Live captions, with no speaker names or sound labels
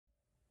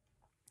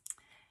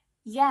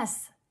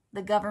Yes,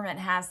 the government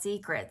has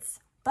secrets,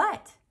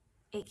 but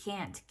it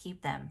can't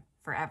keep them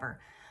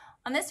forever.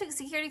 On this week's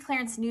Security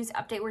Clearance News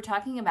Update, we're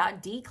talking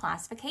about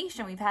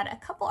declassification. We've had a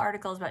couple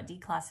articles about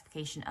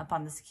declassification up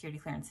on the Security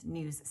Clearance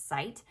News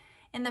site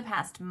in the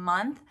past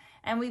month,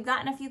 and we've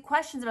gotten a few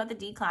questions about the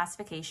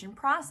declassification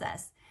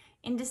process.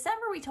 In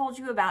December, we told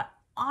you about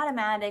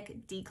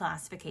automatic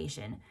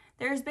declassification.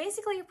 There's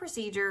basically a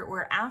procedure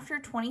where after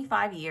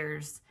 25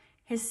 years,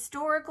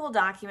 historical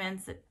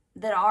documents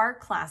that are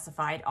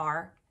classified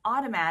are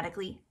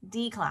automatically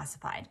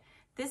declassified.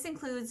 This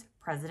includes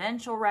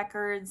presidential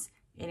records,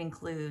 it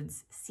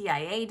includes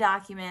CIA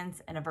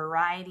documents, and a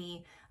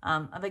variety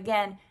of,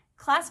 again,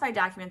 classified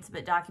documents,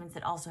 but documents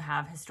that also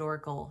have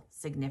historical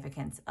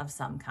significance of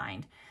some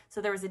kind.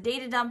 So there was a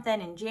data dump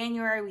then in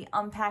January. We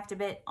unpacked a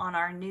bit on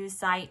our news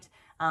site,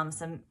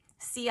 some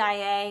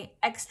CIA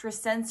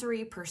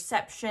extrasensory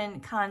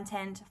perception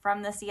content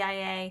from the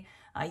CIA,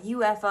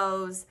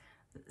 UFOs,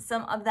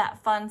 some of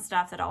that fun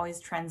stuff that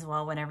always trends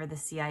well whenever the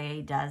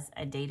CIA does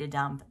a data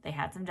dump. They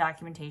had some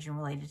documentation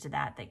related to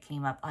that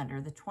came up under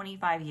the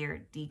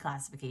 25-year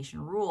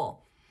declassification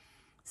rule.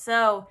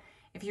 So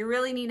if you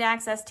really need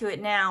access to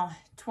it now,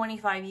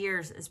 25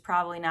 years is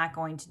probably not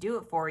going to do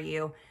it for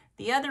you.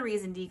 The other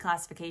reason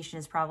declassification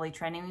is probably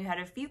trending, we had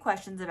a few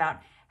questions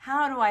about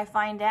how do I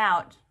find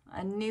out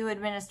a new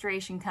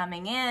administration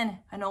coming in,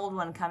 an old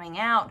one coming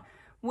out?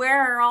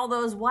 Where are all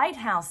those White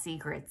House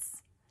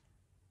secrets?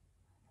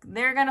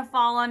 They're going to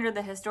fall under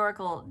the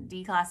historical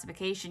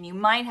declassification. You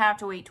might have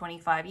to wait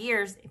 25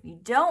 years. If you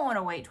don't want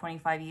to wait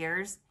 25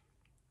 years,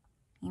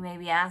 you may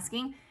be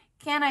asking,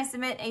 can I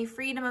submit a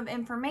Freedom of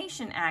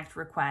Information Act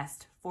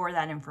request for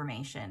that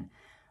information?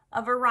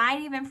 A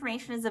variety of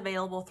information is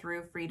available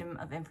through Freedom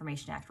of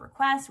Information Act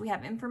request. We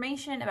have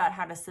information about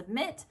how to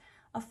submit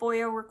a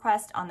FOIA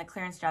request on the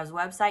ClearanceJobs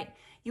website.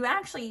 You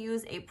actually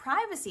use a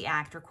Privacy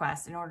Act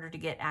request in order to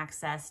get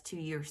access to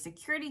your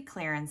security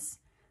clearance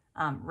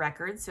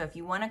records. So if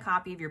you want a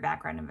copy of your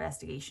background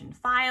investigation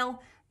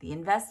file, the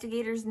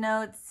investigator's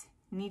notes,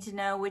 you need to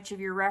know which of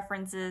your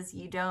references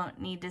you don't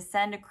need to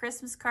send a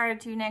Christmas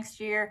card to next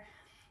year.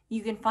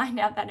 You can find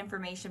out that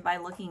information by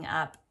looking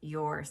up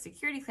your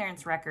security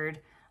clearance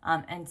record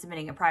and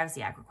submitting a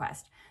Privacy Act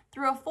request.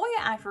 Through a FOIA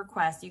Act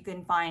request, you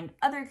can find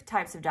other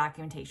types of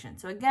documentation.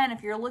 So again,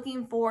 if you're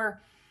looking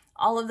for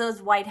all of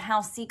those White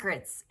House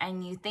secrets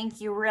and you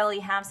think you really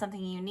have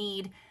something you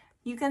need,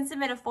 you can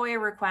submit a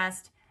FOIA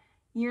request.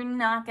 You're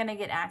not going to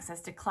get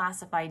access to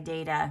classified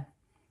data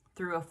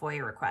through a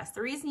FOIA request.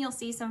 The reason you'll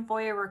see some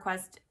FOIA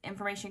request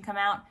information come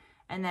out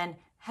and then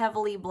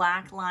heavily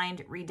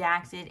black-lined,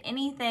 redacted,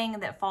 anything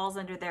that falls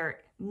under their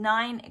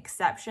 9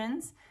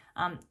 exceptions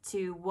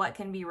to what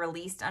can be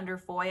released under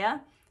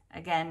FOIA.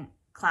 Again,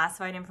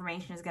 classified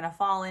information is going to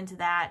fall into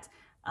that.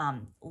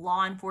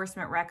 Law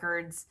enforcement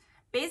records,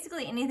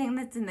 basically anything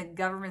that's in the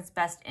government's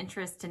best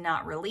interest to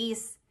not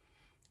release.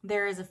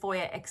 There is a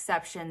FOIA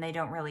exception. They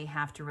don't really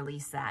have to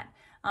release that.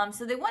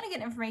 So they want to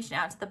get information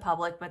out to the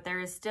public, but there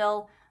is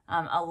still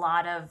a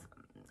lot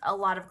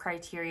of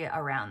criteria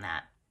around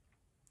that.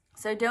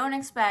 So don't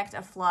expect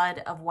a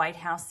flood of White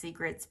House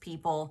secrets,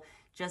 people,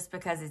 just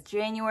because it's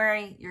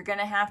January. You're going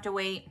to have to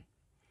wait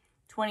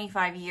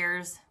 25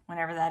 years,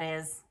 whenever that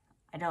is.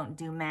 I don't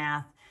do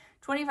math.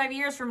 25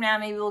 years from now,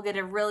 maybe we'll get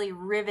a really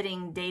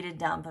riveting data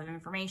dump of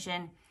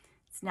information.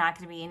 It's not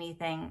going to be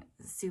anything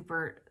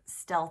super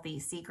stealthy,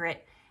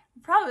 secret.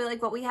 Probably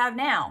like what we have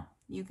now.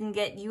 You can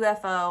get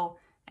UFO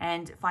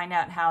and find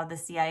out how the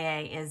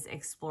CIA is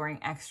exploring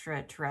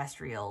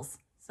extraterrestrials.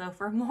 So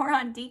for more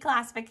on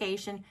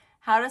declassification,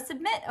 how to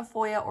submit a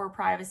FOIA or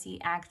Privacy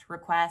Act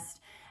request,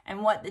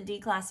 and what the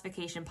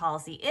declassification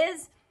policy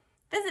is,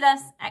 visit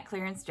us at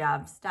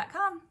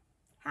clearancejobs.com.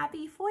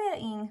 Happy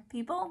FOIA-ing,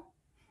 people!